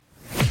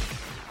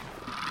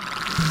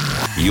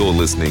You're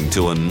listening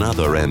to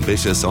another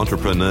Ambitious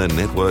Entrepreneur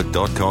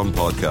Network.com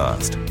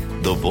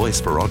podcast, the voice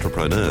for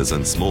entrepreneurs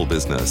and small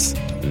business.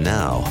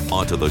 Now,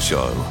 onto the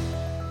show.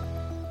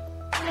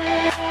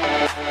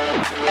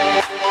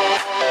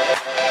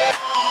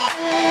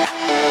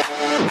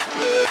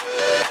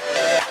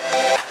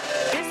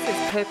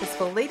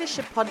 Purposeful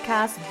Leadership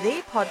Podcast,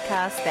 the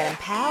podcast that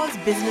empowers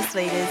business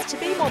leaders to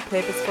be more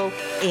purposeful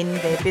in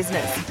their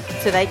business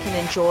so they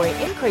can enjoy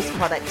increased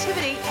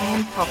productivity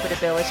and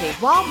profitability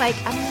while make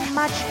a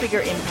much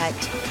bigger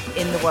impact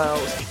in the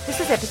world. This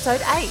is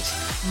episode 8.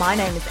 My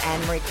name is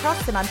Anne-Marie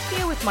Cross and I'm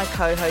here with my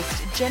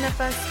co-host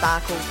Jennifer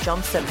Sparkles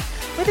Johnson.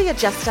 Whether you're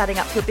just starting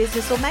up your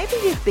business or maybe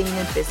you've been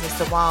in business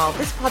a while,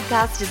 this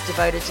podcast is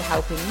devoted to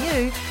helping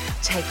you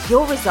take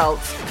your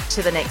results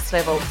to the next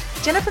level.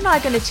 Jennifer and I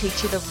are going to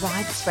teach you the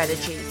right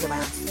strategies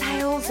around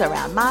sales,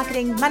 around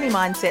marketing, money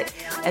mindset,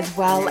 as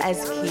well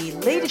as key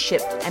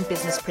leadership and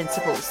business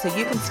principles so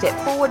you can step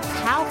forward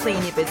powerfully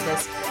in your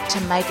business to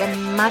make a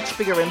much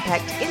bigger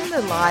impact in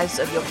the lives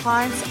of your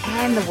clients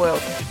and the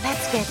world.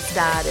 Let's get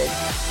started.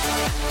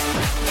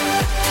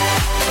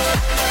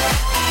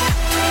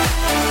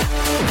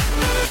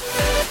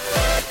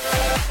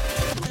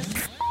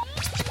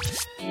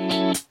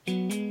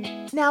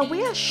 Now,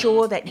 we are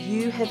sure that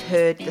you have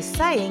heard the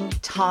saying,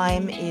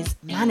 time is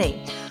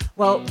money.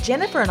 Well,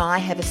 Jennifer and I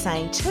have a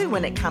saying too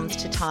when it comes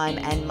to time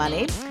and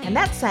money, and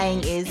that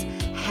saying is,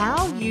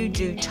 how you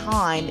do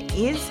time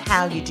is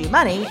how you do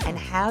money, and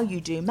how you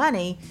do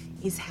money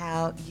is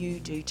how you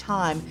do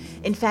time.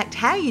 In fact,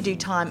 how you do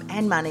time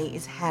and money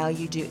is how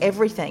you do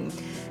everything.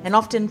 And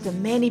often for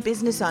many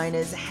business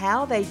owners,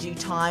 how they do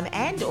time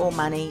and or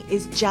money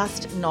is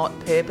just not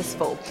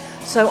purposeful.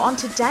 So on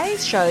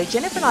today's show,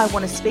 Jennifer and I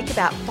want to speak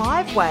about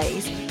 5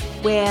 ways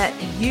where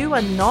you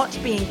are not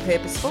being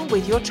purposeful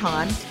with your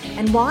time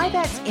and why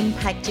that's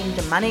impacting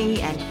the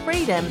money and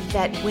freedom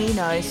that we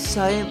know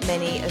so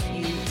many of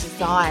you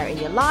desire in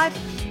your life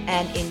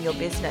and in your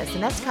business.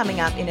 And that's coming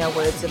up in our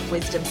Words of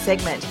Wisdom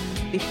segment.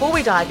 Before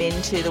we dive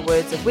into the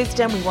Words of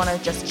Wisdom, we want to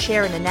just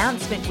share an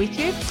announcement with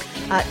you.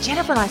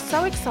 Jennifer and I are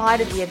so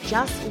excited. We have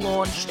just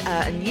launched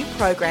a new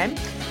program,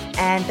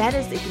 and that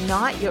is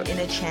Ignite Your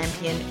Inner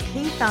Champion,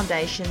 Key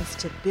Foundations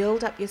to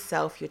Build Up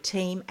Yourself, Your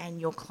Team,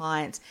 and Your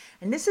Clients.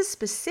 And this is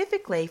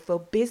specifically for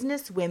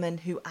business women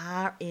who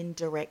are in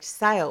direct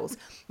sales.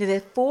 Now, there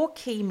are 4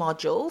 key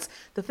modules.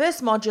 The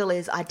first module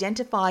is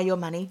Identify Your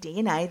Money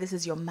DNA. This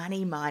is your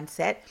money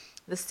mindset.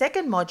 The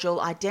second module,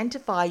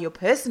 Identify Your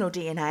Personal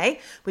DNA,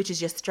 which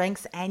is your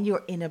strengths and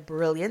your inner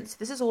brilliance.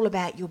 This is all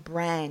about your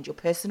brand, your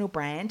personal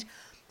brand.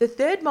 The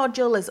third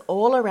module is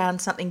all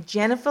around something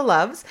Jennifer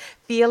loves,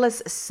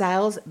 Fearless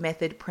Sales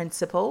Method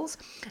Principles.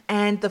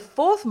 And the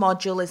fourth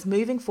module is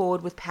moving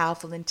forward with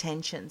powerful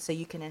intention so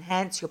you can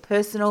enhance your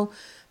personal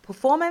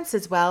performance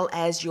as well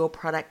as your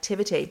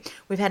productivity.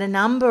 We've had a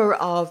number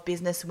of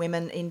business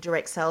women in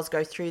direct sales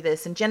go through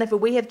this. And Jennifer,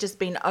 we have just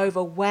been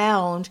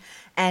overwhelmed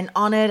and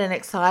honored and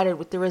excited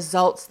with the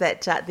results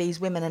that these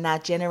women are now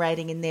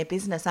generating in their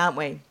business, aren't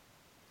we?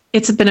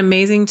 It's been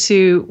amazing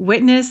to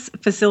witness,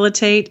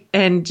 facilitate,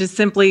 and just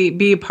simply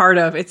be a part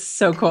of. It's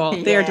so cool.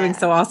 They are doing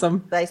so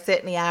awesome. They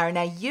certainly are. And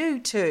now you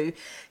too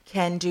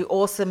can do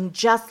awesome,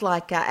 just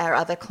like our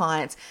other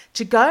clients.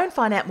 To go and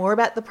find out more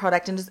about the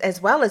product and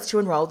as well as to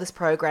enroll this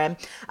program,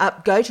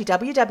 go to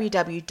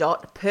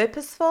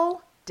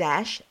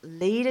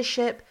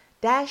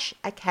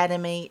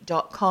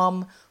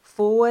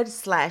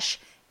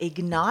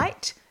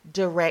www.purposeful-leadership-academy.com/ignite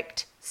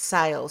direct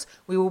sales.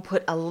 We will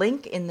put a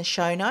link in the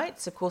show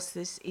notes. Of course,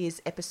 this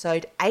is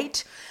episode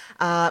 8.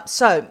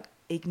 So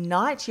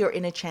Ignite Your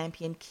Inner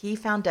Champion, Key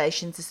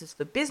Foundations. This is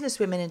for business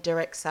women in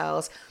direct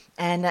sales.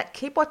 And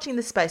keep watching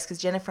the space because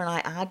Jennifer and I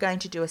are going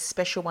to do a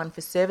special one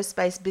for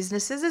service-based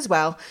businesses as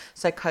well,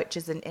 so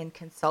coaches and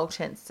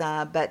consultants.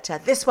 But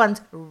this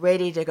one's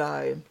ready to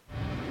go.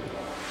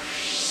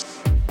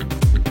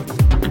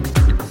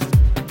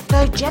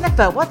 So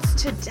Jennifer, what's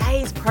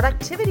today's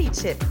productivity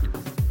tip?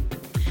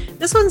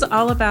 This one's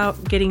all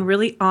about getting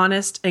really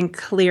honest and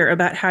clear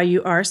about how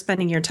you are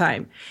spending your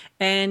time.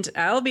 And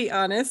I'll be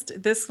honest,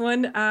 this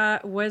one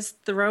was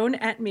thrown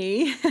at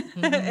me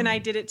and I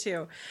did it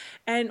too.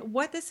 And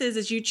what this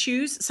is you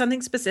choose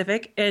something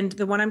specific. And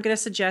the one I'm going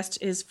to suggest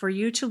is for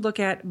you to look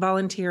at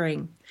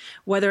volunteering,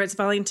 whether it's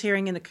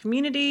volunteering in the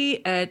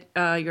community, at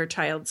your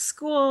child's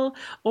school,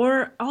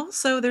 or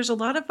also there's a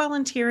lot of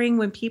volunteering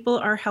when people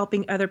are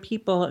helping other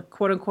people,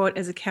 quote unquote,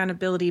 as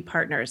accountability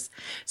partners.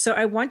 So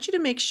I want you to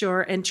make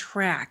sure and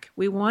track.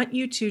 We want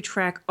you to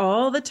track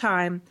all the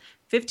time,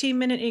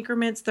 15-minute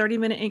increments,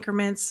 30-minute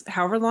increments,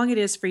 however long it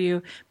is for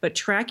you, but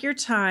track your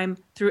time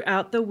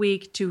throughout the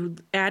week to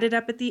add it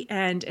up at the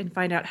end and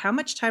find out how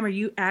much time are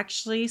you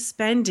actually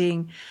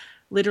spending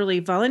literally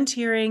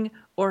volunteering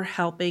or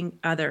helping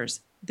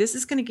others. This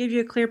is going to give you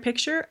a clear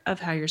picture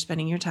of how you're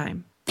spending your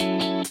time.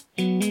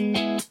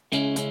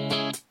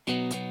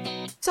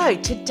 So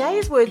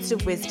today's Words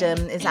of Wisdom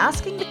is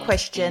asking the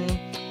question,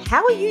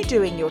 how are you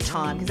doing your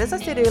time? Because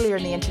as I said earlier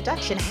in the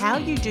introduction, how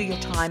you do your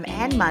time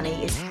and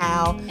money is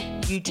how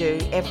you do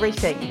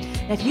everything.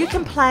 Now, if you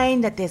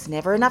complain that there's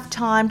never enough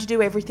time to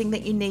do everything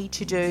that you need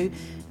to do,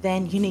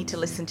 then you need to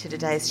listen to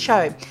today's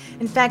show.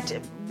 In fact,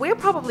 we're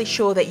probably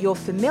sure that you're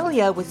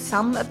familiar with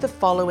some of the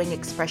following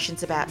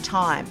expressions about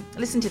time.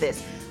 Listen to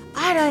this.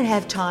 I don't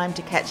have time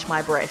to catch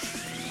my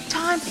breath.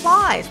 Time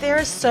flies. There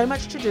is so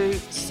much to do,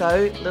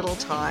 so little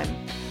time.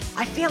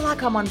 I feel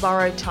like I'm on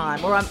borrowed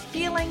time, or I'm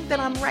feeling that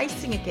I'm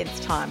racing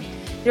against time.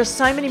 There are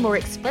so many more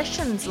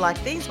expressions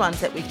like these ones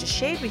that we've just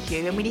shared with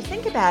you, and when you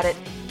think about it,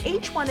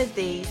 each one of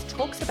these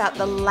talks about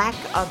the lack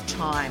of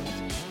time,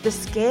 the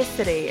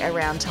scarcity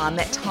around time,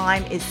 that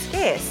time is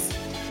scarce.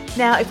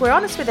 Now, if we're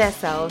honest with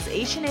ourselves,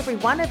 each and every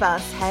one of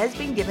us has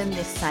been given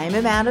this same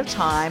amount of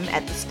time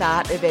at the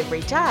start of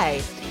every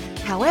day.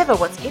 However,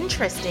 what's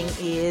interesting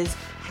is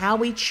how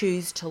we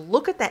choose to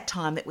look at that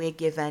time that we're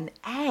given,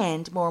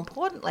 and more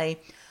importantly,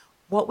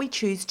 what we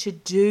choose to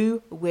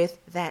do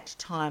with that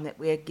time that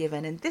we're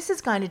given. And this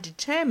is going to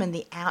determine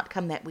the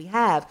outcome that we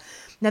have.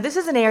 Now, this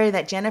is an area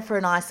that Jennifer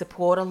and I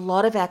support a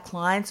lot of our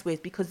clients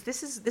with, because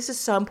this is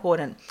so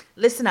important.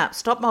 Listen up,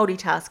 stop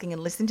multitasking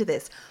and listen to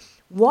this.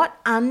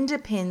 What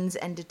underpins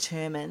and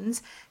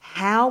determines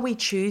how we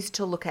choose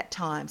to look at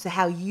time, so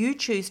how you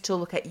choose to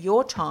look at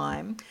your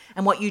time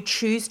and what you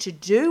choose to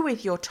do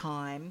with your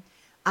time,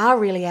 are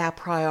really our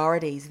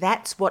priorities.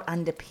 That's what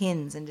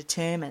underpins and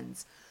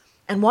determines.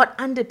 And what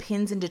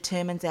underpins and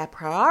determines our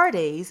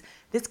priorities,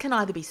 this can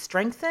either be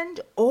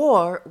strengthened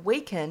or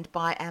weakened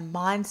by our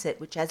mindset,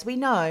 which, as we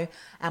know,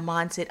 our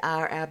mindset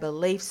are our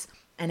beliefs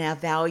and our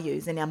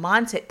values. And our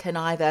mindset can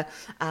either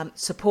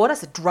support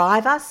us,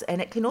 drive us,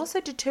 and it can also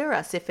deter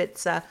us if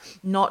it's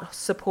not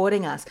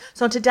supporting us.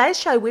 So on today's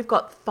show, we've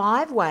got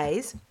 5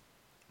 ways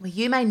where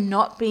you may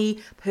not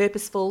be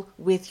purposeful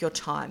with your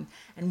time,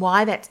 and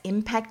why that's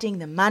impacting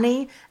the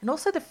money and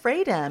also the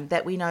freedom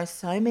that we know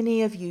so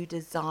many of you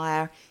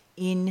desire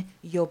in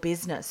your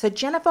business. So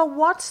Jennifer,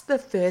 what's the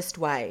first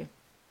way?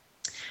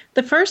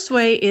 The first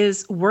way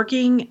is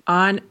working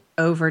on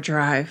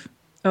overdrive.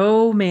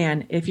 Oh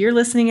man, if you're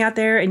listening out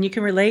there and you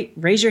can relate,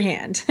 raise your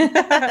hand.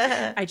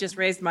 I just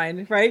raised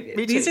mine, right?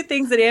 These are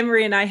things that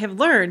Anne-Marie and I have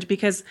learned,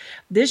 because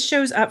this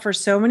shows up for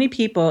so many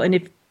people. And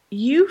if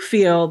you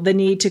feel the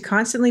need to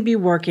constantly be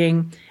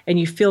working and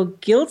you feel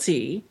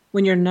guilty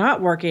when you're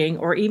not working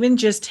or even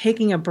just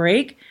taking a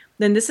break,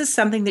 then this is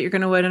something that you're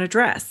going to want to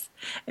address.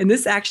 And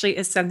this actually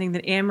is something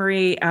that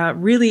Anne-Marie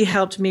really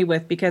helped me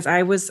with, because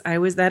I was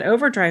that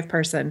overdrive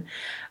person.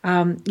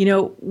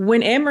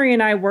 When Anne-Marie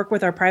and I work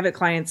with our private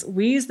clients,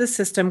 we use the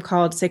system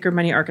called Sacred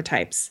Money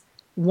Archetypes.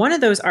 One of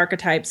those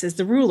archetypes is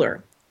the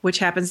ruler, which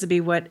happens to be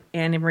what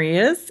Anne-Marie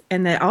is,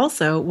 and then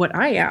also what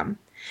I am.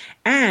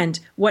 And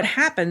what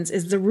happens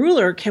is the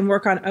ruler can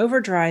work on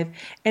overdrive,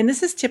 and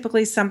this is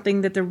typically something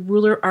that the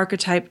ruler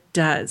archetype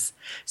does.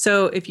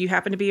 So if you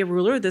happen to be a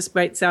ruler, this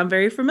might sound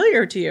very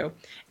familiar to you.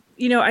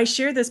 I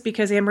share this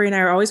because Anne-Marie and I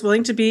are always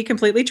willing to be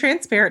completely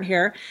transparent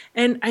here.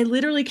 And I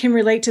literally can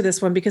relate to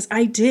this one, because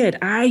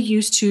I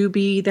used to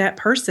be that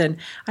person.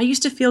 I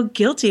used to feel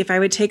guilty if I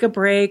would take a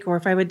break, or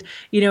if I would,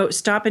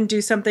 stop and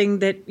do something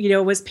that,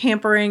 was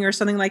pampering or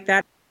something like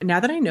that. Now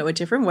that I know a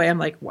different way, I'm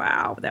like,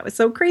 wow, that was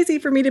so crazy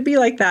for me to be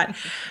like that.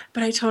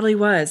 But I totally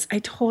was.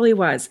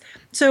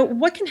 So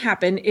what can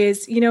happen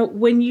is,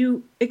 when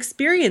you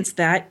experience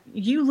that,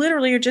 you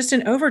literally are just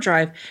in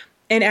overdrive.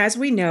 And as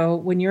we know,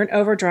 when you're in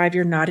overdrive,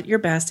 you're not at your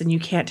best, and you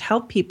can't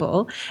help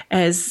people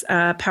as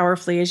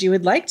powerfully as you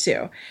would like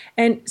to.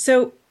 And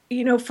so,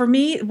 for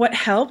me, what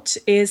helped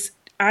is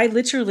I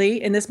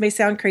literally, and this may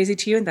sound crazy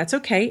to you, and that's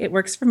okay, it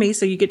works for me,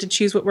 so you get to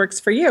choose what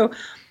works for you.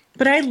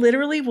 But I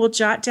literally will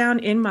jot down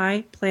in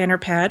my planner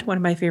pad, one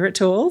of my favorite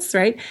tools,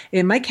 right?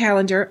 In my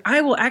calendar,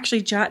 I will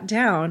actually jot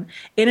down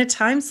in a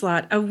time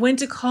slot of when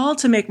to call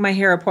to make my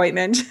hair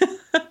appointment.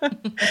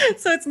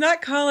 So it's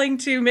not calling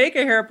to make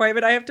a hair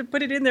appointment. I have to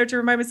put it in there to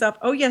remind myself,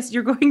 oh yes,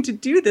 you're going to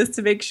do this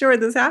to make sure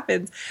this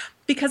happens.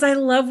 Because I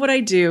love what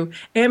I do.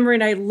 Anne-Marie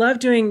and I love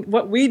doing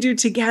what we do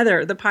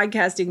together, the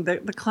podcasting,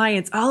 the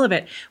clients, all of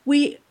it.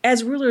 We,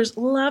 as rulers,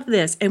 love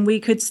this, and we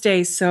could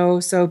stay so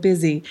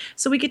busy.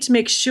 So we get to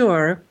make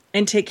sure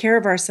and take care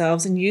of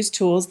ourselves and use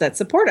tools that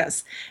support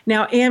us.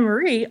 Now,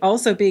 Anne-Marie,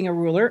 also being a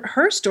ruler,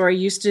 her story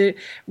used to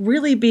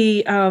really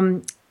be,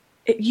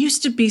 it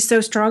used to be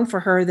so strong for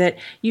her that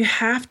you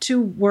have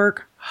to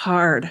work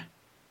hard.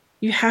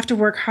 You have to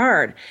work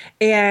hard.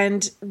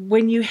 And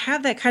when you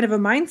have that kind of a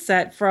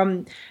mindset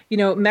from,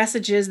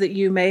 messages that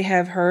you may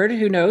have heard,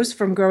 who knows,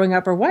 from growing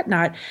up or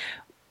whatnot,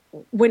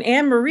 when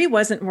Anne-Marie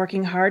wasn't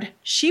working hard,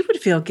 she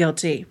would feel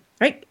guilty.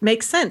 Right?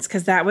 Makes sense,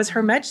 because that was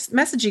her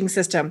messaging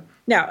system.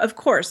 Now, of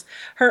course,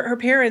 her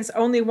parents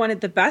only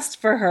wanted the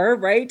best for her,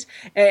 right?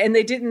 And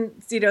they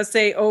didn't,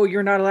 say, oh,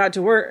 you're not allowed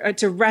to work,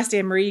 to rest,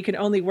 Anne-Marie, you can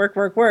only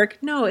work.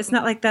 No, it's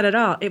not like that at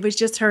all. It was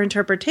just her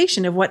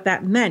interpretation of what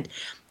that meant.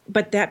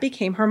 But that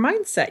became her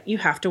mindset. You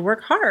have to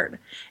work hard.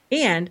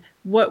 And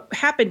what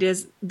happened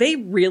is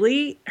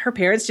her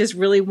parents just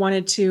really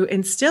wanted to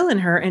instill in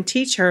her and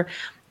teach her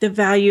the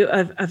value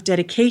of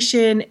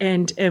dedication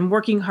and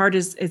working hard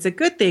is a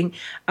good thing.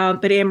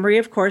 But Anne-Marie,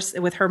 of course,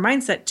 with her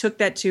mindset, took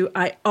that to,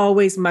 I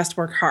always must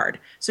work hard.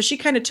 So she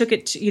kind of took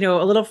it to,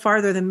 a little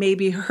farther than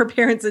maybe her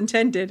parents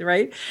intended,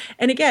 right?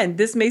 And again,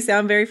 this may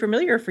sound very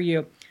familiar for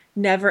you.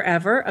 Never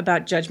ever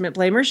about judgment,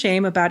 blame, or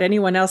shame about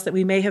anyone else that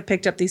we may have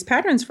picked up these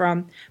patterns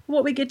from. But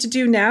what we get to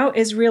do now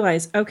is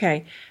realize,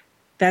 okay,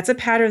 that's a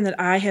pattern that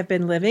I have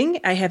been living.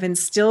 I have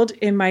instilled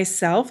in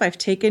myself. I've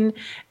taken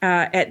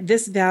at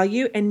this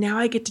value, and now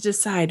I get to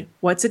decide,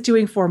 what's it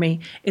doing for me?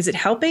 Is it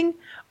helping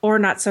or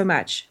not so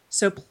much?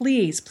 So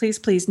please, please,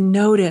 please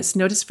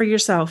notice for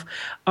yourself.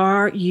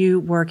 Are you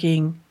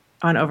working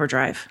on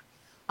overdrive?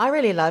 I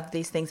really love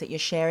these things that you're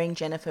sharing,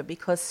 Jennifer,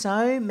 because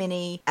so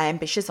many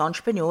ambitious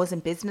entrepreneurs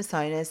and business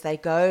owners, they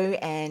go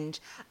and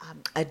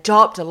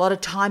adopt a lot of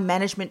time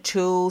management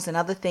tools and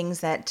other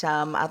things that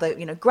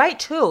great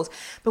tools.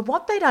 But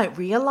what they don't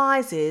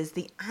realize is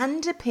the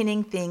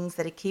underpinning things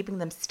that are keeping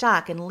them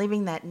stuck and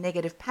living that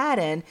negative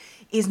pattern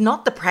is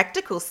not the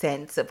practical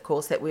sense, of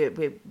course, that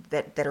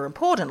that are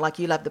important, like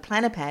you love the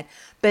planner pad,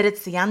 but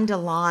it's the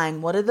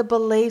underlying. What are the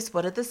beliefs?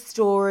 What are the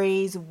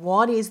stories?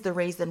 What is the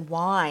reason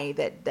why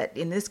that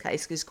in this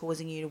case is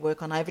causing you to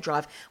work on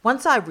overdrive?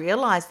 Once I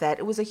realized that,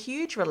 it was a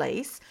huge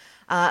release.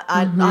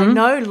 I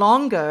no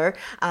longer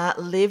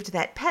lived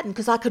that pattern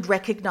because I could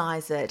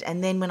recognize it.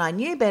 And then when I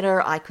knew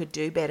better, I could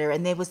do better.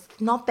 And there was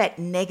not that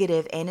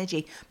negative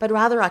energy, but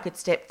rather I could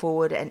step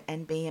forward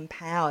and be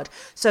empowered.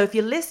 So if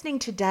you're listening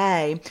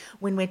today,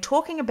 when we're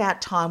talking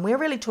about time, we're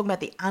really talking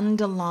about the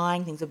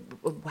underlying things of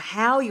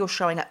how you're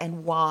showing up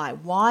and why.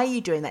 Why are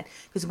you doing that?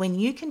 Because when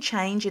you can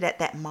change it at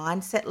that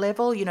mindset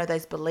level,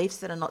 those beliefs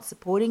that are not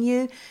supporting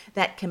you,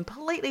 that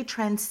completely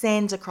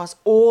transcends across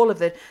all of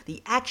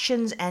the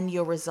actions and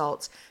your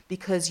results,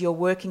 because you're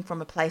working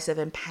from a place of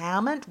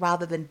empowerment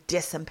rather than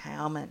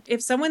disempowerment.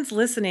 If someone's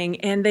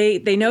listening and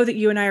they know that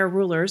you and I are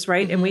rulers,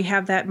 right? Mm-hmm. And we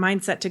have that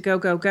mindset to go,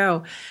 go,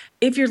 go.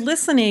 If you're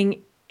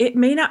listening, it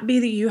may not be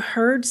that you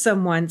heard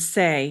someone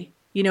say,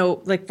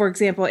 like for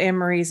example,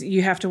 Anne-Marie's,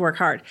 you have to work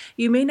hard.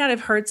 You may not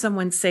have heard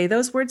someone say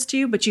those words to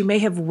you, but you may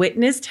have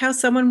witnessed how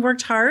someone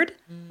worked hard,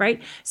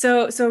 right?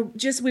 So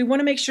just, we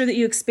want to make sure that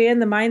you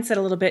expand the mindset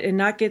a little bit and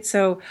not get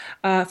so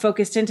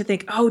focused in to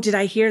think, oh, did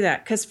I hear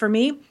that? Because for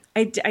me,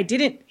 I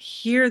didn't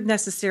hear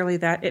necessarily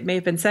that. It may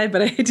have been said,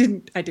 but I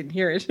didn't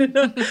hear it.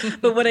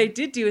 But what I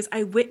did do is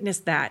I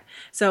witnessed that.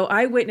 So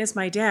I witnessed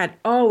my dad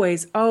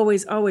always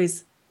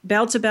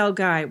bell to bell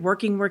guy,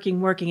 working,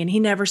 and he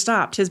never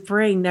stopped. His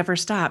brain never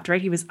stopped, right?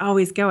 He was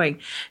always going.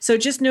 So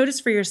just notice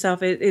for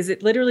yourself, is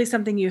it literally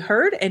something you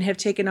heard and have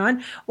taken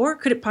on, or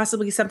could it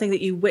possibly be something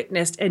that you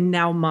witnessed and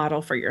now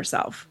model for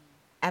yourself?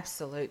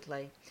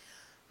 Absolutely.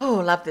 Oh,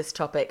 love this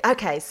topic.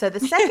 Okay, so the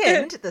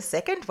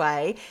second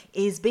way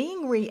is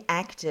being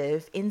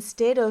reactive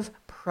instead of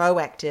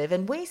proactive.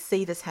 And we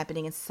see this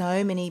happening in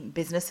so many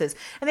businesses.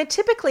 And there are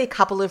typically a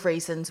couple of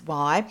reasons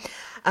why.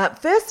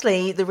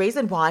 Firstly, the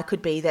reason why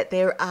could be that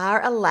there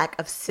are a lack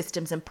of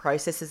systems and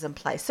processes in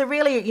place. So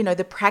really,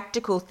 the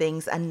practical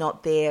things are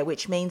not there,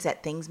 which means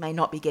that things may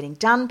not be getting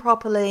done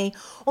properly,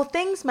 or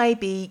things may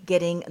be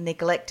getting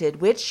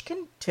neglected, which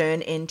can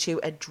turn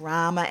into a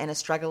drama and a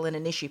struggle and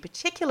an issue,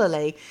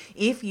 particularly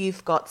if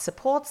you've got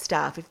support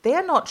staff. If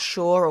they're not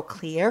sure or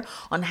clear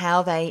on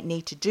how they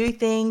need to do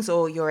things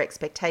or your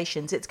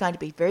expectations, it's going to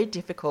be very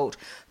difficult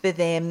for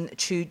them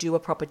to do a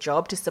proper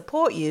job to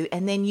support you.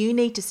 And then you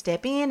need to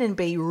step in and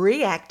be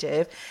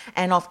reactive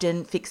and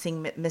often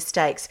fixing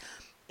mistakes.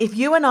 If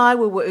you and I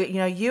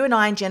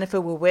and Jennifer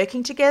were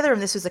working together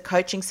and this was a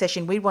coaching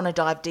session, we'd want to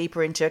dive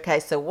deeper into, okay,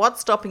 so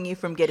what's stopping you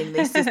from getting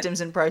these systems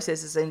and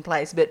processes in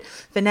place? But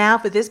for now,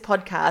 for this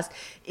podcast,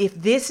 if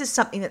this is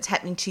something that's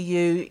happening to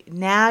you,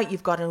 now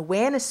you've got an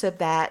awareness of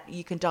that,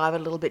 you can dive a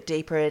little bit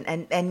deeper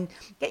and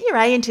get your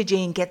A into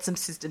G and get some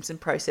systems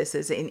and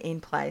processes in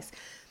place.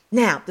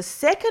 Now, the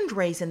second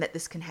reason that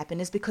this can happen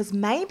is because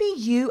maybe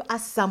you are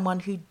someone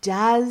who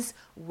does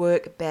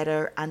work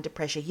better under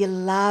pressure. You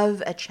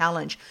love a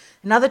challenge.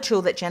 Another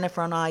tool that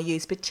Jennifer and I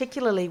use,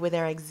 particularly with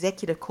our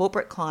executive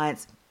corporate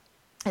clients,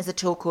 is a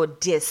tool called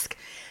DISC.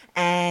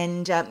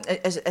 And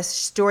a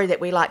story that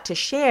we like to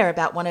share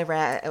about one of our,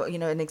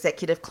 an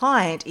executive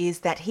client is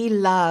that he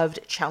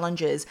loved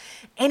challenges.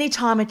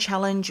 Anytime a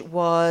challenge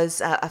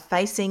was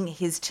facing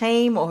his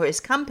team or his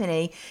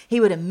company, he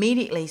would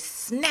immediately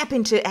snap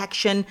into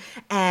action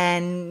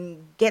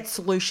and get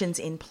solutions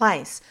in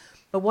place.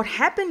 But what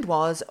happened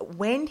was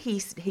when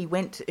he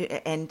went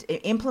and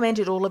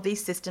implemented all of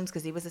these systems,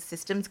 because he was a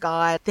systems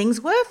guy,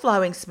 things were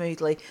flowing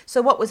smoothly.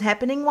 So what was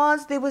happening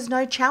was there was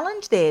no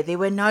challenge there. There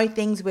were no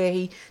things where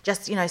he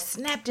just,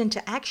 snapped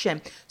into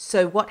action.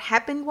 So what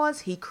happened was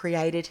he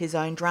created his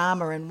own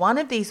drama. And one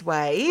of these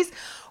ways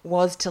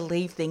was to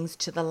leave things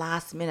to the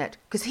last minute,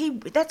 because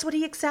that's what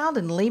he excelled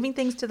in, leaving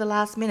things to the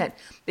last minute.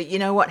 But you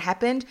know what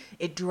happened?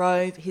 It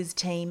drove his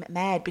team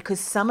mad, because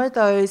some of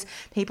those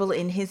people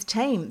in his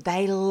team,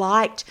 they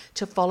liked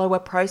to follow a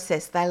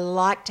process. They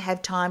liked to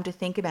have time to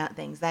think about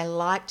things. They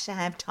liked to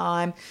have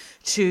time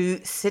to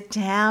sit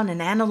down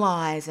and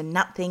analyze and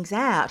nut things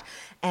out.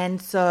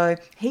 And so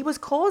he was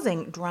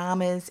causing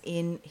dramas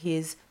in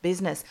his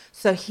business.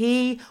 So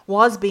he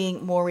was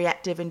being more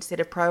reactive instead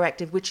of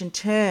proactive, which in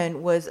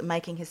turn was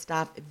making his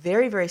staff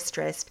very, very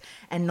stressed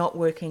and not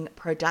working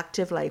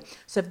productively.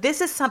 So if this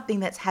is something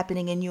that's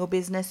happening in your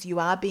business, you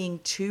are being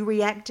too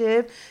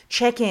reactive,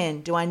 check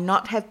in. Do I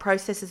not have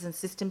processes and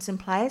systems in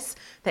place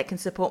that can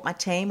support my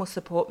team or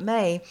support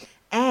me?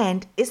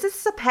 And is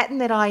this a pattern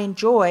that I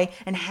enjoy?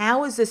 And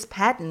how is this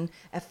pattern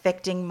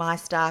affecting my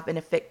staff and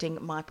affecting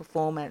my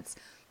performance?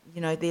 You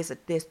know,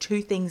 there's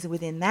two things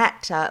within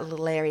that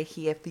little area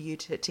here for you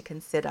to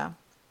consider.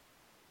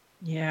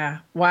 Yeah.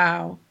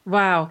 Wow.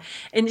 Wow.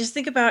 And just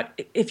think about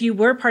if you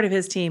were part of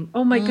his team.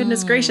 Oh my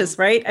goodness gracious,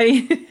 right? I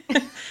mean,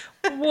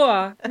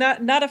 whoa,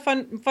 not a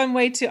fun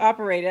way to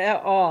operate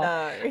at all.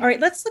 No. All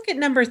right, let's look at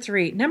number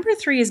 3. Number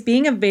 3 is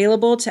being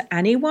available to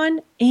anyone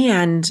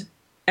and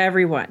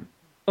everyone.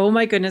 Oh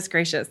my goodness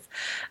gracious.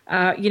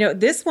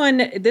 This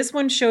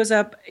one shows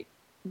up.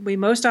 We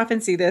most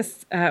often see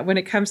this when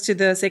it comes to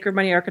the sacred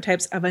money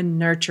archetypes of a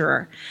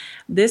nurturer.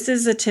 This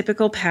is a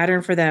typical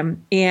pattern for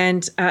them.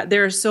 And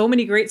there are so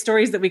many great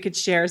stories that we could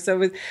share.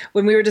 So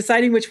when we were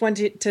deciding which one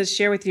to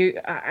share with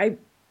you,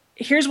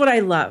 here's what I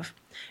love.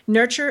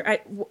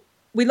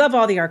 We love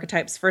all the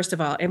archetypes, first of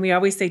all. And we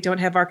always say, don't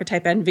have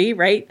archetype envy,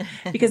 right?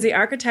 Because the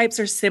archetypes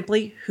are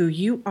simply who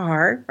you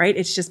are, right?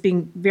 It's just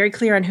being very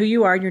clear on who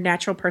you are and your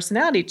natural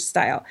personality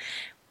style.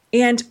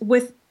 And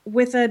with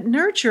a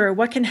nurturer,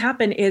 what can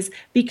happen is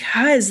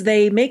because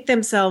they make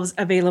themselves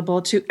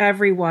available to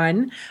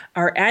everyone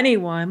or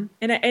anyone,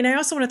 and I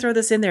also want to throw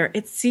this in there,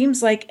 it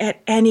seems like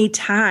at any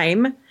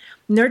time,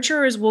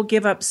 nurturers will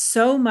give up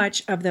so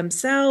much of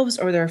themselves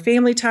or their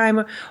family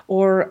time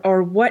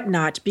or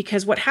whatnot,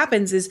 because what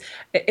happens is,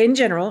 in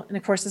general, and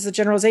of course this is a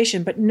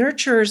generalization, but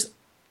nurturers,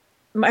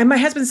 my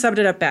husband summed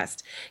it up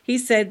best. He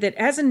said that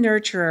as a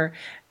nurturer,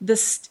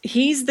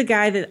 he's the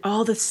guy that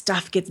all the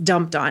stuff gets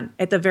dumped on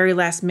at the very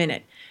last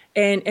minute.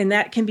 And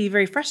that can be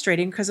very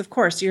frustrating because, of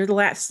course, you're the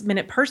last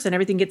minute person.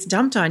 Everything gets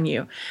dumped on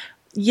you.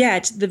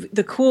 Yet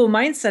the cool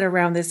mindset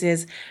around this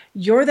is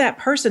you're that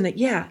person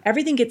that,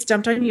 everything gets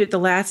dumped on you at the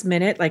last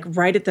minute, like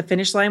right at the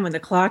finish line when the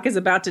clock is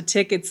about to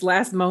tick its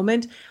last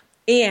moment.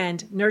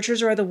 And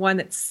nurturers are the one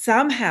that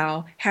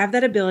somehow have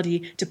that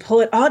ability to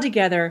pull it all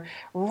together,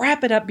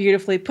 wrap it up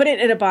beautifully, put it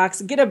in a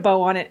box, get a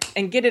bow on it,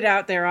 and get it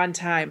out there on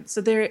time.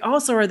 So they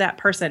also are that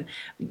person.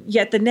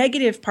 Yet the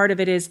negative part of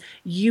it is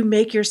you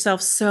make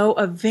yourself so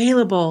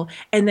available,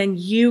 and then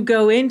you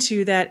go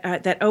into that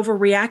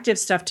overreactive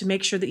stuff to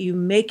make sure that you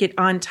make it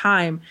on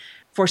time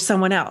for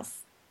someone else,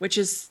 which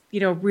is,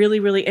 really,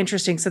 really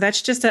interesting. So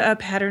that's just a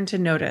pattern to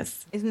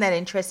notice. Isn't that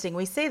interesting?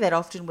 We see that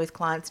often with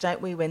clients,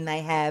 don't we, when they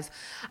have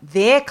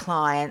their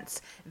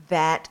clients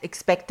that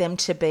expect them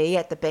to be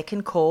at the beck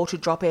and call to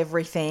drop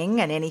everything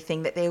and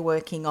anything that they're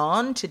working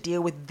on to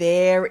deal with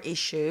their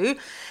issue.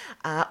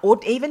 Or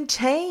even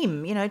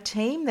team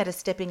that are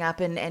stepping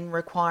up and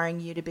requiring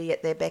you to be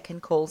at their beck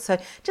and call. So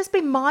just be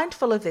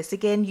mindful of this.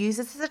 Again, use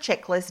this as a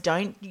checklist.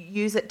 Don't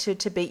use it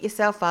to beat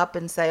yourself up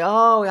and say,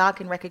 oh, I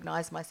can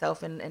recognize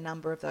myself in a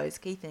number of those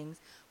key things.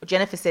 Well,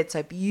 Jennifer said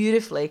so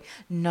beautifully,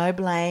 no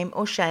blame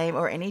or shame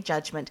or any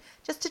judgment,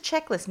 just a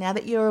checklist. Now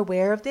that you're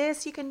aware of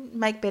this, you can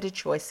make better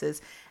choices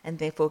and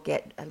therefore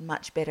get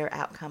much better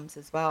outcomes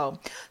as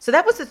well. So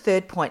that was the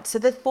third point. So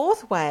the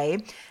fourth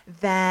way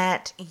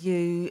that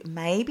you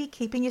may be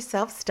keeping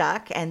yourself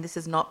stuck, and this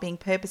is not being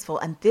purposeful,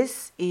 and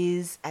this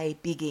is a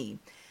biggie,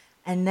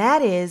 and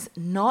that is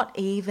not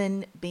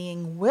even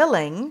being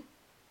willing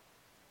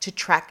to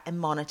track and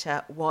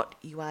monitor what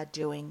you are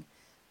doing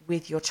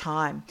with your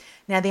time.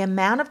 Now, the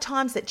amount of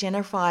times that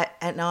Jennifer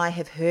and I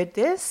have heard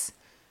this,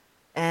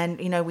 and,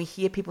 we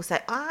hear people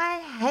say,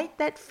 I hate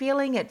that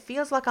feeling. It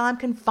feels like I'm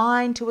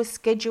confined to a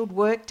scheduled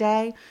work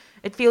day.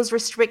 It feels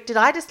restricted.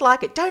 I just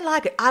like it. Don't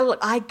like it.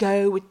 I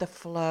go with the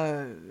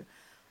flow.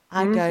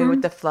 Go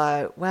with the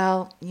flow.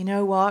 Well, you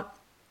know what?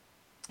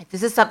 If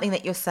this is something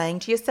that you're saying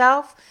to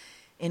yourself,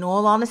 in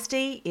all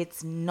honesty,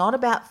 it's not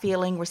about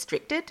feeling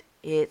restricted.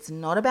 It's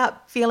not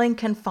about feeling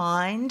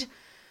confined.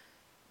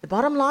 The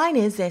bottom line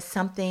is there's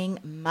something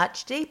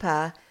much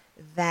deeper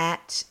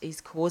that is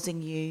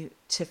causing you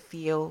to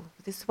feel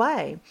this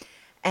way.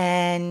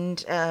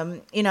 And,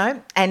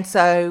 and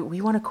so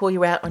we want to call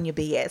you out on your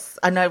BS.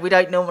 I know we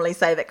don't normally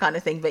say that kind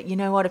of thing, but you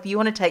know what? If you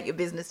want to take your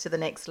business to the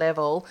next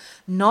level,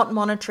 not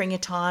monitoring your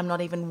time, not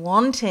even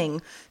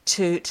wanting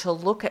to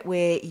look at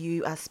where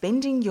you are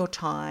spending your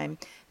time,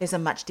 there's a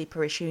much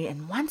deeper issue.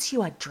 And once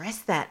you address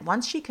that,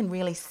 once you can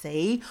really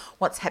see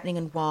what's happening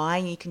and why,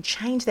 and you can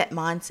change that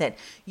mindset,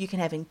 you can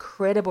have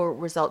incredible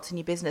results in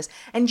your business.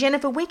 And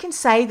Jennifer, we can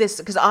say this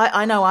because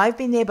I know I've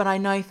been there, but I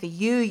know for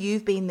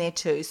you've been there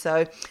too.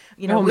 So,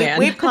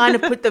 we've kind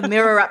of put the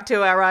mirror up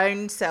to our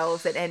own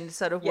selves and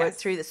sort of work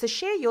through this. So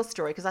share your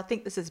story, because I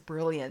think this is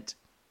brilliant.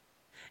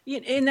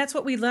 Yeah, and that's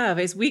what we love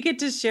is we get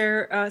to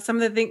share some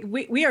of the things.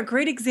 We are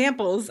great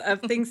examples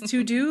of things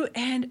to do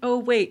and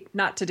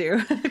not to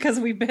do, because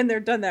we've been there,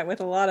 done that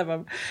with a lot of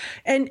them.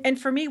 And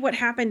for me, what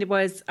happened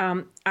was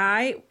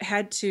I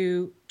had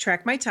to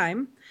track my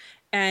time.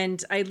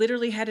 And I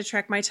literally had to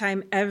track my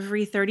time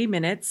every 30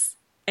 minutes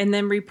and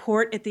then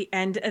report at the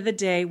end of the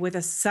day with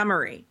a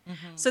summary.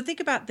 So think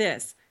about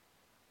this.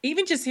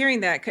 Even just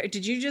hearing that,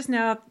 did you just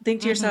now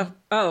think to yourself,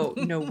 oh,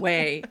 no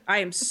way. I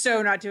am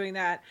so not doing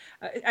that.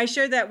 I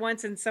shared that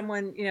once and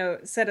someone,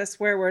 said a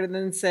swear word and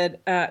then said,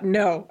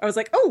 no. I was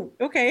like, oh,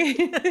 okay.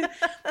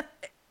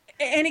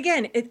 And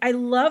again, I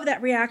love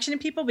that reaction in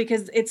people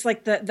because it's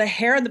like the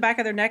hair on the back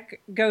of their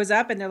neck goes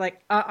up and they're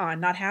like,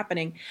 not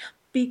happening.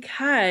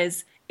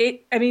 Because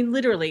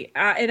literally,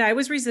 and I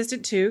was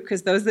resistant too,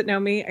 because those that know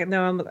me, I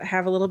know I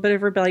have a little bit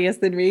of rebellious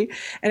than me.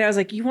 And I was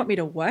like, you want me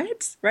to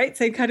what? Right?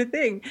 Same kind of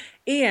thing.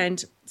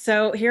 And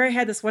so here I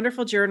had this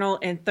wonderful journal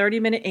in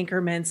 30-minute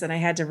increments, and I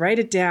had to write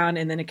it down.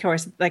 And then, of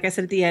course, like I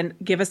said at the end,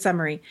 give a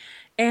summary.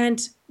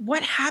 And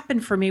what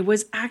happened for me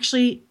was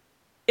actually,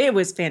 it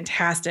was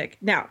fantastic.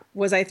 Now,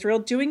 was I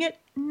thrilled doing it?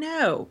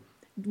 No.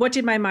 What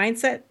did my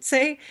mindset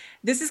say?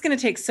 This is going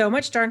to take so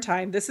much darn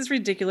time. This is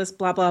ridiculous,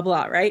 blah, blah,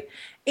 blah, right?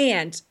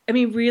 And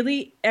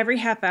really, every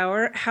half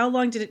hour, how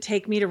long did it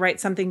take me to write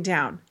something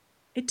down?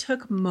 It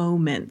took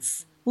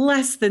moments,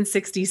 less than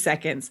 60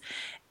 seconds.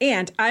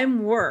 And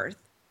I'm worth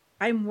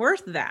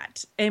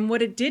that. And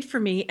what it did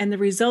for me and the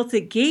results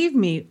it gave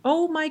me,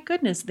 oh my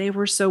goodness, they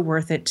were so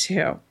worth it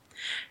too.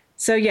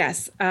 So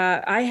yes,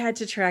 I had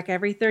to track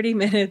every 30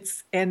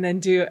 minutes and then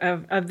do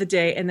of the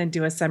day and then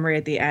do a summary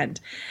at the end.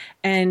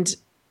 And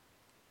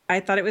I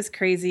thought it was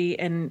crazy.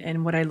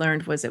 And what I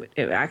learned was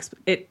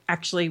it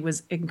actually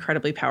was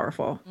incredibly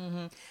powerful.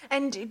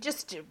 And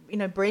just,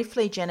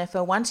 briefly,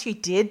 Jennifer, once you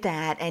did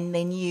that and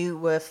then you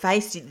were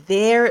faced,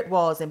 there it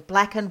was in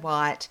black and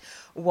white,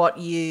 what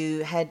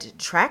you had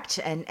tracked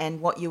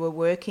and what you were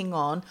working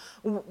on,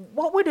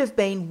 what would have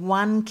been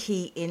one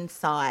key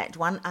insight,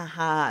 one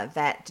aha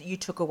that you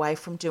took away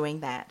from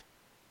doing that?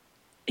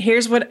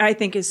 Here's what I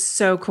think is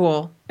so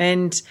cool.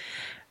 And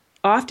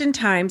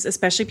oftentimes,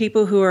 especially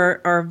people who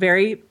are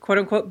very quote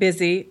unquote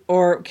busy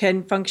or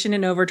can function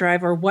in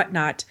overdrive or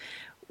whatnot,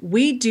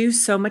 we do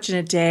so much in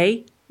a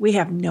day, we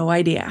have no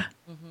idea.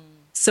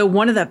 So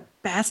one of the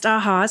best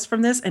ahas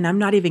from this, and I'm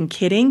not even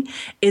kidding,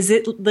 is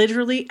it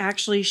literally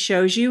actually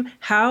shows you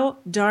how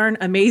darn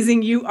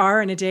amazing you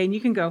are in a day. And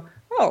you can go,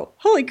 oh,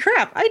 holy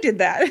crap, I did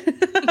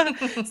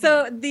that.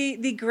 So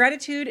the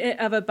gratitude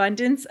of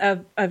abundance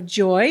of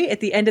joy at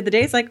the end of the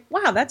day is like,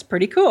 wow, that's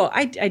pretty cool.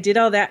 I did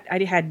all that.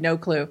 I had no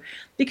clue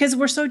because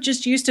we're so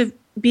just used to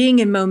being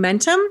in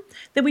momentum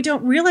that we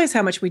don't realize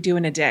how much we do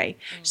in a day.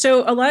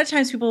 So a lot of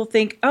times people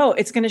think, oh,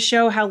 it's going to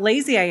show how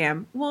lazy I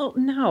am. Well,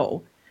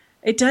 no,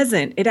 it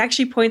doesn't. It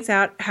actually points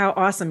out how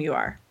awesome you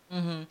are.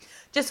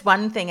 Just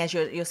one thing as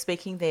you're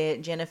speaking there,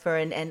 Jennifer,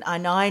 and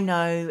I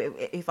know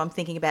if I'm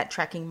thinking about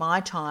tracking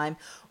my time,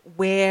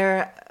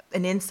 where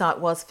an insight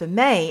was for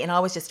me, and I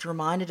was just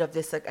reminded of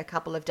this a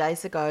couple of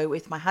days ago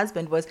with my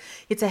husband, was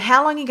he'd say,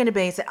 how long are you going to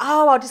be? He said,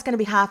 oh, I'm just going to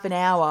be half an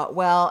hour.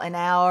 Well, an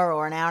hour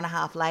or an hour and a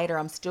half later,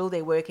 I'm still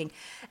there working.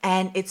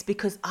 And it's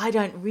because I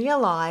don't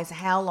realize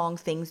how long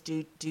things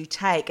do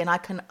take. And I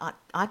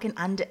can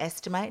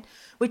underestimate,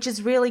 which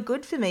is really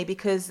good for me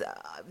because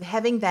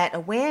having that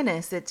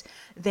awareness, it's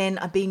then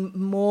being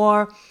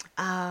more,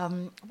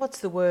 what's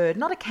the word?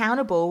 Not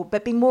accountable,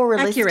 but be more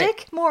realistic.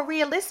 Accurate. More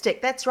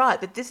realistic. That's right.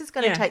 That this is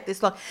going to take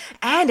this long.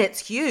 And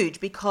it's huge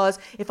because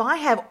if I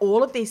have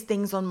all of these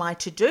things on my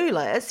to-do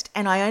list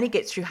and I only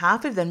get through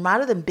half of them,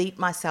 rather than beat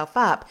myself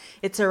up,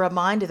 it's a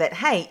reminder that,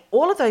 hey,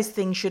 all of those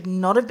things should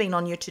not have been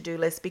on your to-do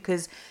list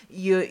because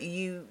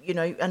you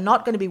are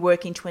not going to be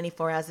working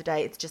 24 hours a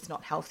day. It's just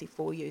not healthy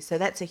for you. So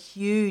that's a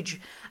huge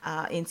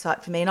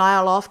insight for me. And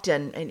I'll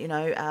often,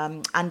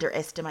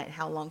 underestimate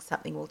how long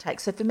something will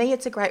take. So for me,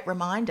 it's a great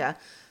reminder.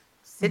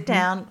 Sit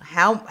down.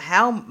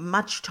 How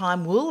much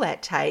time will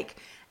that take?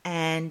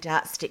 And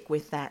stick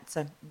with that.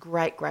 So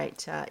great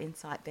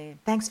insight there.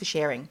 Thanks for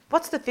sharing.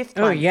 What's the fifth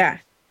one? Oh, yeah.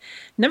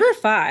 Number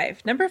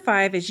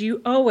five is you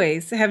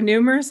always have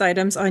numerous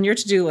items on your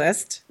to-do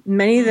list,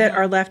 many that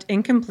are left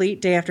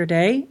incomplete day after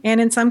day, and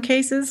in some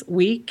cases,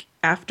 week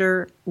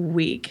after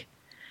week.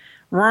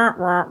 Rah,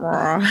 rah,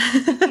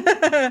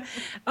 rah.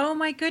 Oh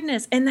my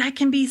goodness. And that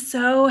can be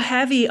so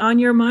heavy on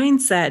your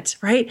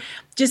mindset, right?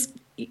 Just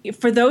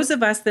for those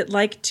of us that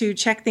like to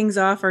check things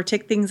off or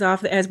tick things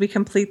off as we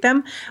complete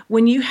them,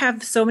 when you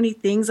have so many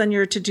things on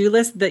your to-do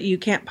list that you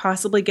can't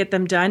possibly get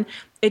them done,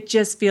 it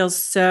just feels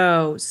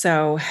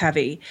so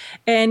heavy.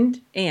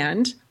 And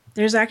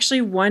there's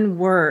actually one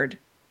word.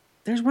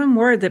 There's one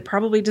word that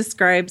probably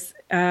describes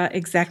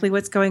exactly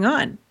what's going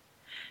on.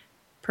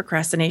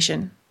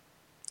 Procrastination,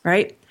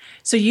 right?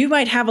 So you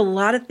might have a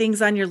lot of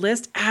things on your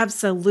list,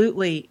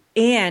 absolutely.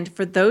 And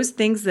for those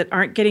things that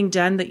aren't getting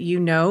done that you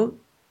know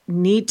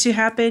need to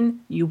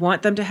happen, you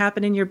want them to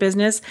happen in your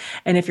business.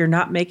 And if you're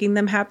not making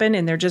them happen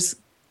and they're just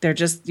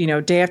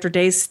day after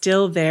day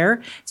still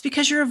there, it's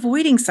because you're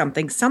avoiding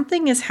something.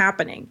 Something is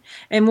happening.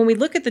 And when we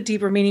look at the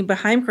deeper meaning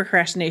behind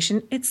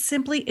procrastination, it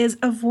simply is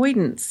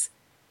avoidance.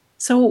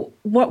 So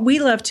what we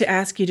love to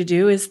ask you to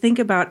do is think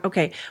about,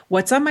 okay,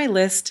 what's on my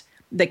list?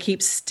 that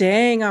keeps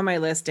staying on my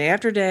list day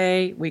after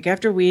day, week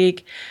after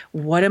week.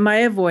 What am I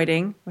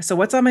avoiding? So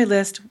what's on my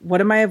list?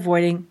 What am I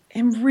avoiding?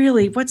 And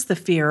really, what's the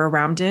fear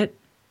around it?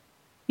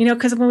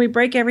 Because when we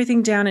break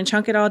everything down and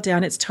chunk it all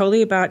down, it's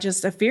totally about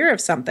just a fear of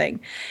something.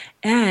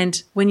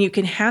 And when you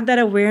can have that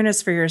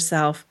awareness for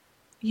yourself,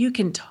 you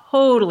can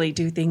totally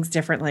do things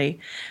differently.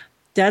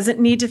 Doesn't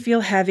need to feel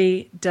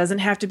heavy, doesn't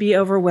have to be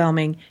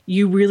overwhelming.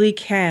 You really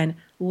can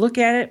look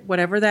at it,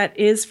 whatever that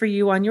is for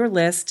you on your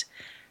list.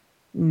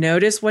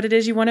 Notice what it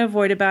is you want to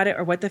avoid about it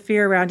or what the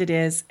fear around it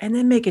is, and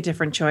then make a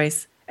different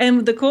choice.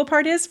 And the cool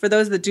part is, for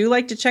those that do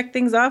like to check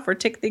things off or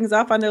tick things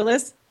off on their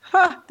list,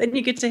 then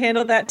you get to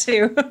handle that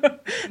too.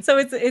 So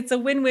it's a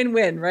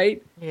win-win-win,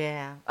 right?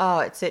 Yeah. Oh,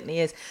 it certainly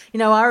is.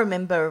 I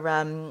remember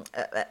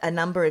a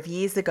number of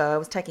years ago, I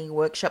was taking a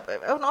workshop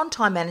on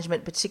time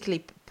management,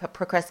 particularly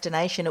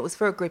procrastination. It was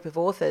for a group of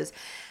authors.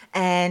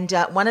 And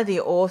one of the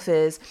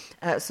authors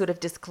sort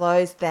of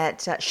disclosed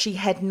that she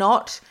had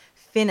not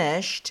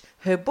finished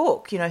her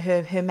book,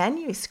 her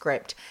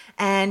manuscript.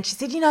 And she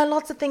said,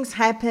 lots of things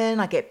happen.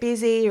 I get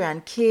busy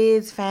around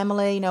kids,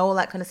 family, all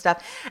that kind of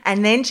stuff.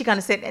 And then she kind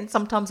of said, and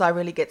sometimes I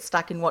really get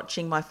stuck in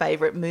watching my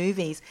favorite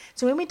movies.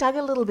 So when we dug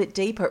a little bit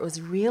deeper, it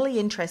was really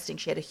interesting.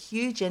 She had a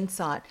huge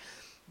insight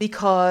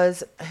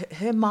because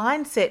her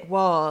mindset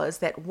was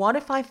that what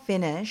if I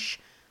finish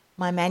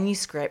my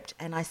manuscript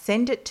and I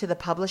send it to the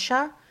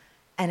publisher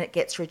and it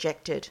gets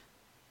rejected?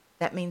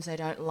 That means they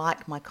don't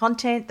like my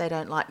content, they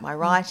don't like my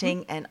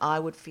writing, and I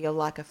would feel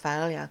like a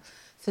failure.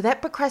 So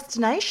that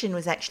procrastination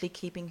was actually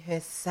keeping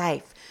her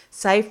safe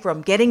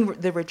from getting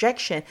the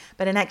rejection.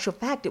 But in actual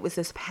fact, it was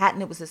this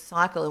pattern, it was a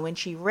cycle. And when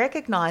she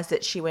recognized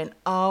it, she went,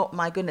 oh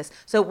my goodness.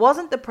 So it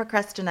wasn't the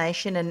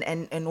procrastination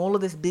and all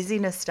of this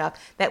busyness stuff.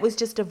 That was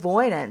just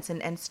avoidance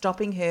and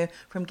stopping her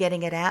from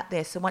getting it out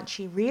there. So once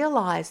she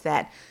realized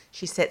that,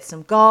 she set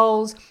some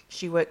goals,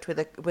 she worked with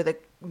a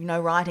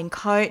writing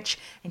coach,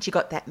 and she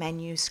got that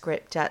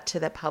manuscript to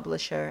the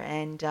publisher.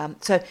 And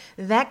so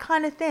that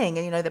kind of thing,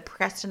 the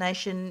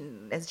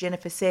procrastination, as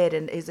Jennifer said,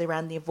 and is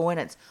around the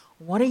avoidance.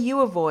 What are you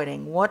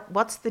avoiding?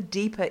 What's the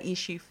deeper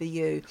issue for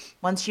you?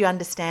 Once you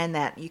understand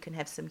that, you can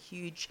have some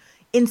huge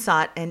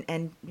insight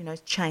and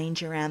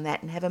change around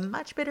that and have a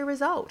much better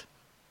result.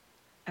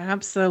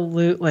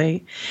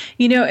 Absolutely.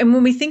 And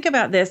when we think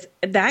about this,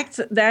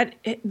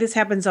 this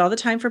happens all the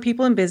time for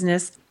people in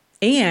business.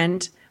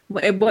 And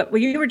what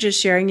you were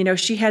just sharing,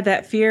 she had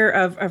that fear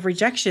of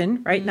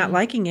rejection, right? Mm-hmm. Not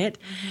liking it.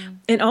 Mm-hmm.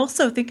 And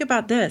also think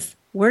about this.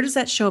 Where does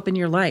that show up in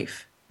your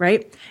life,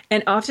 right?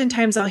 And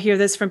oftentimes I'll hear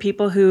this from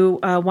people who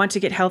want to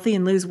get healthy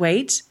and lose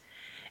weight.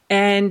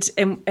 And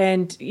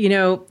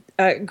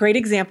a great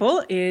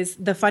example is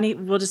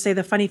we'll just say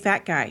the funny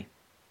fat guy.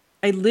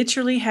 I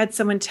literally had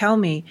someone tell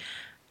me,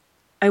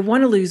 I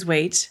want to lose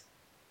weight,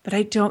 but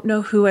I don't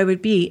know who I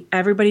would be.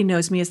 Everybody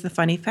knows me as the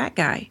funny fat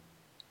guy.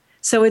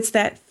 So it's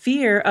that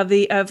fear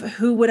of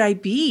who would I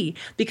be,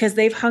 because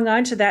they've hung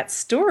on to that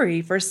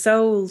story for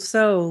so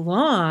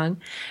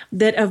long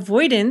that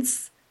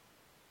avoidance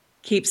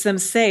keeps them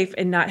safe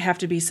and not have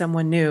to be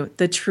someone new,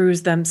 the true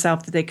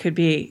themselves that they could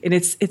be. And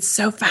it's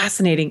so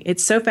fascinating.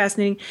 It's so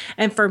fascinating.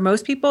 And for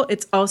most people,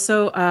 it's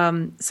also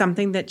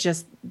something that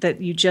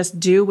you just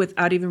do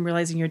without even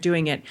realizing you're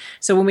doing it.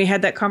 So when we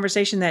had that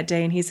conversation that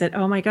day and he said,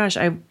 oh my gosh,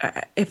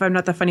 if I'm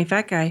not the funny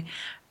fat guy,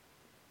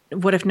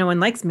 what if no one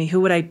likes me?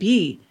 Who would I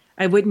be?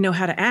 I wouldn't know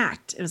how to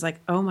act. It was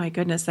like, oh my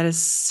goodness, that is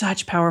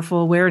such powerful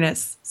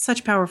awareness,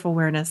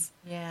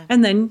 Yeah.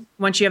 And then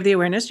once you have the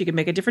awareness, you can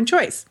make a different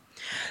choice.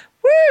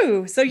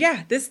 Woo! So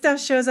yeah, this stuff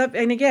shows up.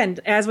 And again,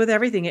 as with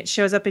everything, it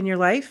shows up in your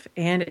life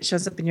and it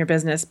shows up in your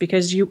business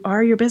because you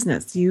are your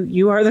business.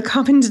 You are the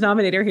common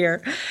denominator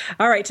here.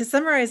 All right, to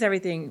summarize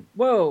everything,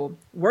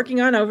 working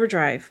on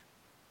overdrive.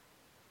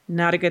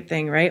 Not a good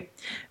thing, right?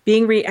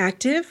 Being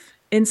reactive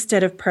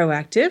instead of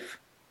proactive.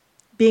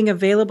 Being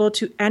available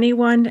to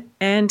anyone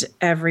and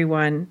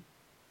everyone.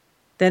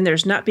 Then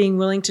there's not being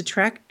willing to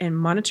track and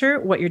monitor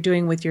what you're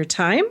doing with your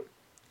time.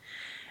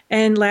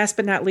 And last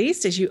but not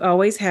least, is you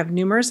always have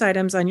numerous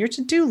items on your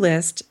to-do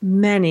list,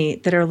 many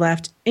that are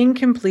left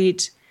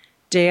incomplete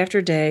day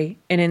after day,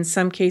 and in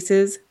some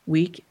cases,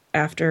 week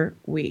after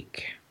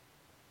week.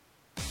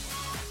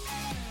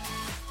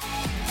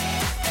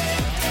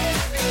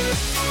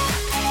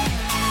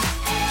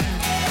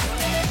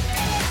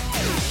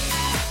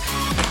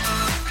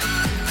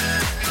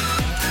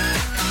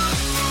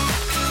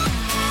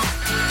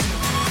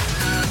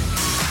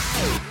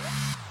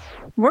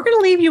 We're going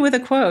to leave you with a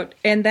quote,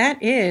 and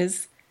that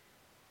is,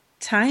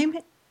 time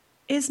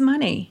is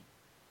money.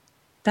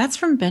 That's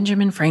from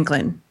Benjamin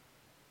Franklin.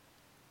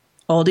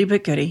 Oldie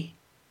but goodie.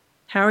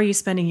 How are you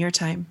spending your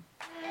time?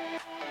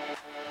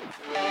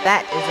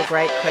 That is a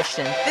great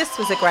question. This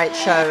was a great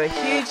show.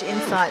 Huge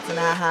insights and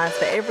ahas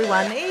for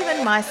everyone,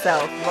 even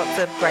myself. Lots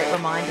of great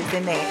reminders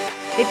in there.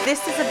 If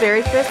this is the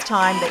very first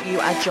time that you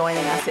are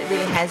joining us, it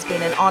really has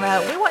been an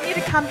honour. We want you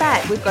to come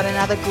back. We've got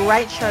another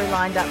great show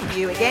lined up for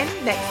you again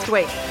next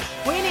week.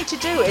 We need need to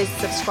do is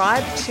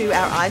subscribe to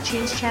our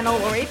iTunes channel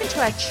or even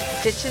to our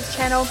Stitches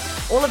channel.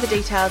 All of the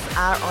details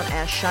are on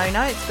our show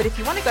notes. But if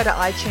you want to go to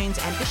iTunes,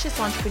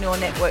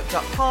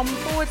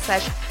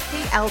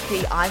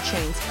 ambitiousentrepreneurnetwork.com/PLP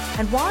iTunes.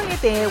 And while you're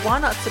there, why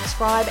not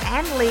subscribe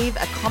and leave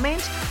a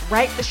comment?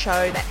 Rate the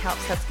show. That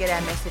helps us get our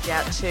message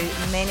out to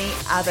many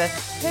other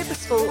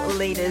purposeful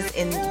leaders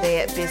in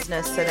their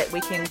business so that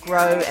we can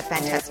grow a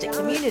fantastic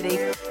community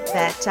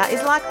that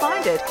is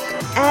like-minded.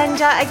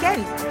 And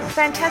again,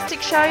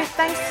 fantastic show.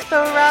 Thanks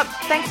for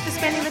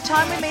spending the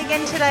time with me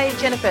again today,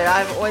 Jennifer.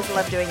 I've always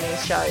loved doing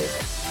these shows.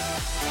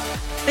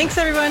 Thanks,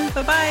 everyone.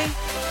 Bye-bye.